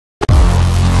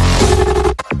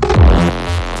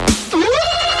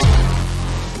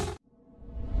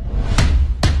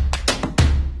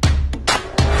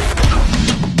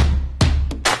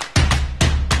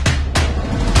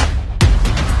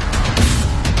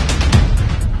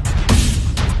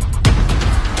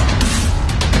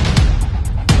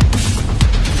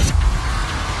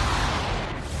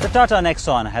Tata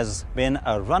Nexon has been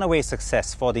a runaway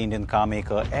success for the Indian car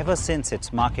maker ever since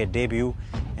its market debut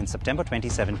in September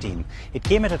 2017. It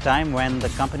came at a time when the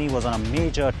company was on a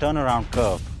major turnaround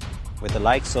curve, with the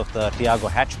likes of the Tiago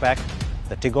hatchback,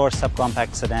 the Tigor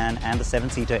subcompact sedan and the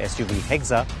 7-seater SUV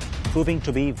Hexa proving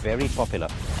to be very popular.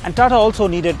 And Tata also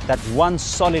needed that one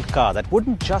solid car that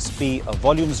wouldn't just be a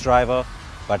volumes driver,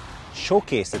 but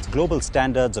showcase its global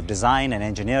standards of design and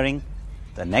engineering.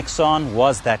 The Nexon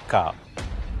was that car,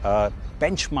 a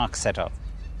benchmark setter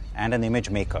and an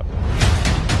image maker.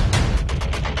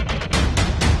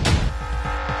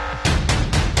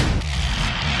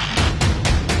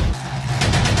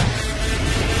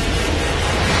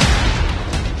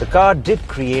 The car did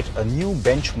create a new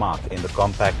benchmark in the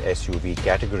compact SUV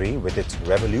category with its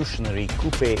revolutionary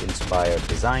coupe-inspired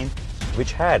design,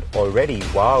 which had already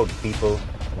wowed people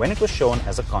when it was shown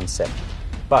as a concept.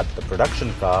 But the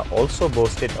production car also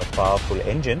boasted a powerful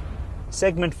engine,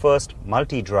 segment-first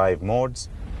multi-drive modes,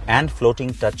 and floating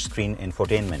touchscreen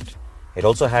infotainment. It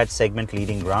also had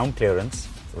segment-leading ground clearance,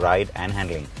 ride and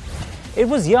handling. It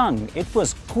was young, it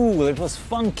was cool, it was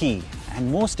funky, and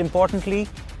most importantly,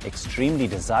 extremely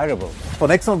desirable. For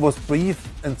Nexon was brief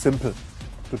and simple,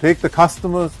 to take the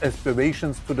customer's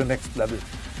aspirations to the next level.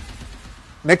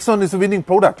 Nexon is a winning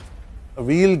product, a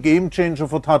real game changer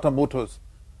for Tata Motors.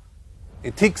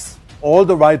 It ticks all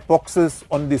the right boxes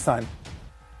on design.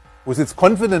 With its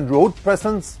confident road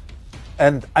presence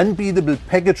and unbeatable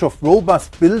package of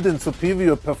robust build and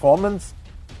superior performance,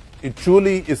 it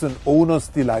truly is an owner's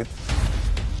delight.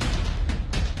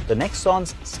 The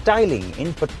Nexon's styling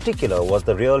in particular was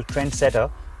the real trendsetter,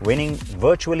 winning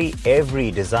virtually every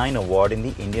design award in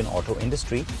the Indian auto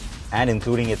industry, and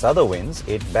including its other wins,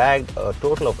 it bagged a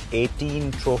total of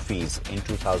 18 trophies in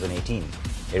 2018.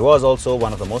 It was also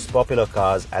one of the most popular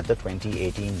cars at the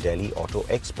 2018 Delhi Auto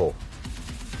Expo.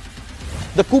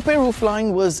 The coupe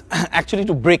roofline was actually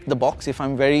to break the box, if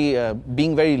I'm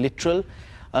being very literal.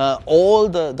 All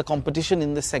the competition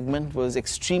in this segment was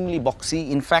extremely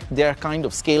boxy. In fact, they're kind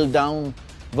of scaled down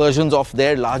versions of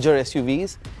their larger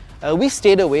SUVs. We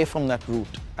stayed away from that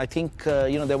route. I think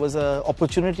there was an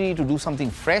opportunity to do something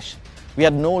fresh. We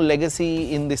had no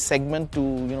legacy in this segment,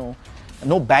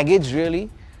 no baggage really.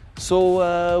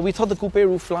 So we thought the coupe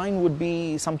roofline would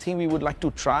be something we would like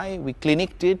to try. We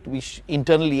clinicked it,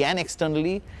 internally and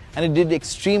externally, and it did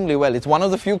extremely well. It's one of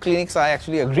the few clinics I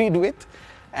actually agreed with.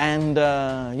 And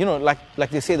like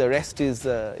they say, the rest is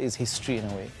history in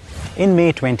a way. In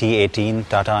May 2018,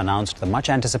 Tata announced the much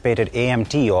anticipated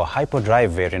AMT or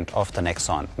hyperdrive variant of the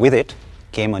Nexon. With it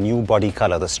came a new body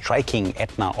color, the striking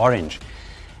Etna orange.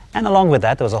 And along with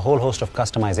that, there was a whole host of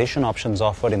customization options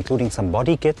offered, including some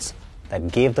body kits that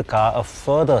gave the car a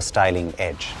further styling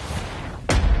edge.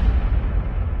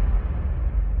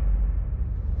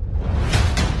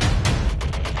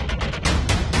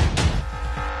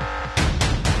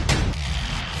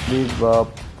 We've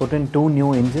put in 2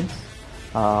 new engines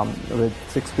with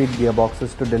 6-speed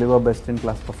gearboxes to deliver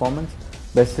best-in-class performance,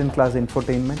 best-in-class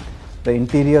infotainment. The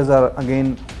interiors are,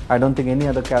 again, I don't think any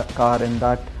other car in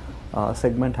that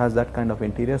segment has that kind of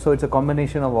interior. So it's a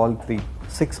combination of all 3.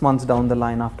 6 months down the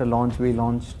line after launch, we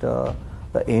launched the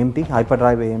AMT,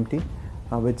 Hyperdrive AMT,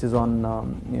 which is on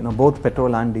both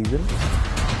petrol and diesel.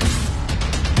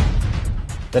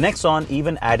 The Nexon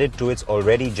even added to its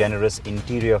already generous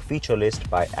interior feature list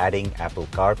by adding Apple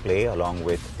CarPlay along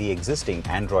with the existing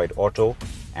Android Auto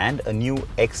and a new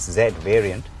XZ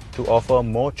variant to offer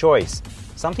more choice,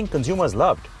 something consumers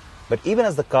loved. But even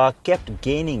as the car kept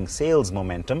gaining sales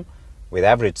momentum, with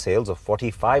average sales of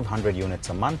 4,500 units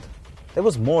a month, there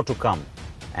was more to come,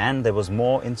 and there was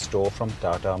more in store from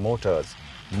Tata Motors,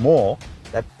 more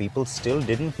that people still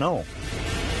didn't know.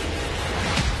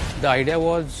 The idea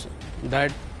was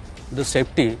that the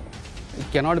safety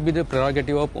cannot be the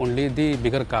prerogative of only the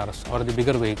bigger cars or the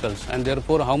bigger vehicles, and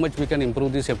therefore how much we can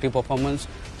improve the safety performance,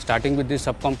 starting with the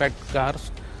subcompact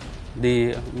cars,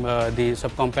 the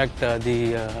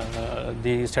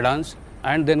sedans,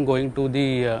 and then going to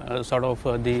the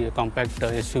the compact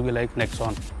SUV like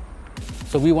Nexon.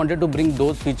 So we wanted to bring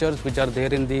those features which are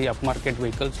there in the upmarket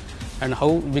vehicles and how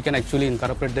we can actually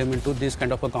incorporate them into this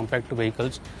kind of a compact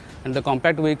vehicles. And the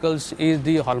compact vehicles is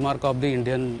the hallmark of the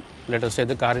Indian, let us say,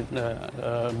 the car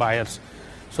buyers.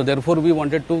 So therefore we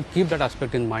wanted to keep that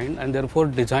aspect in mind and therefore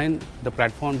design the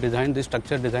platform, design the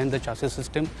structure, design the chassis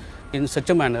system in such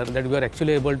a manner that we are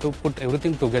actually able to put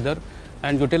everything together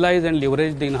and utilize and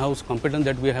leverage the in-house competence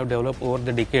that we have developed over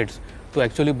the decades to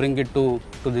actually bring it to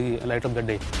the light of the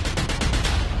day.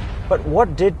 But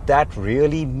what did that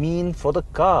really mean for the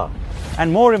car?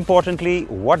 And more importantly,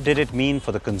 what did it mean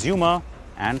for the consumer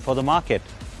and for the market?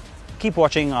 Keep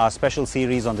watching our special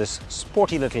series on this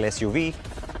sporty little SUV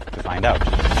to find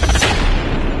out.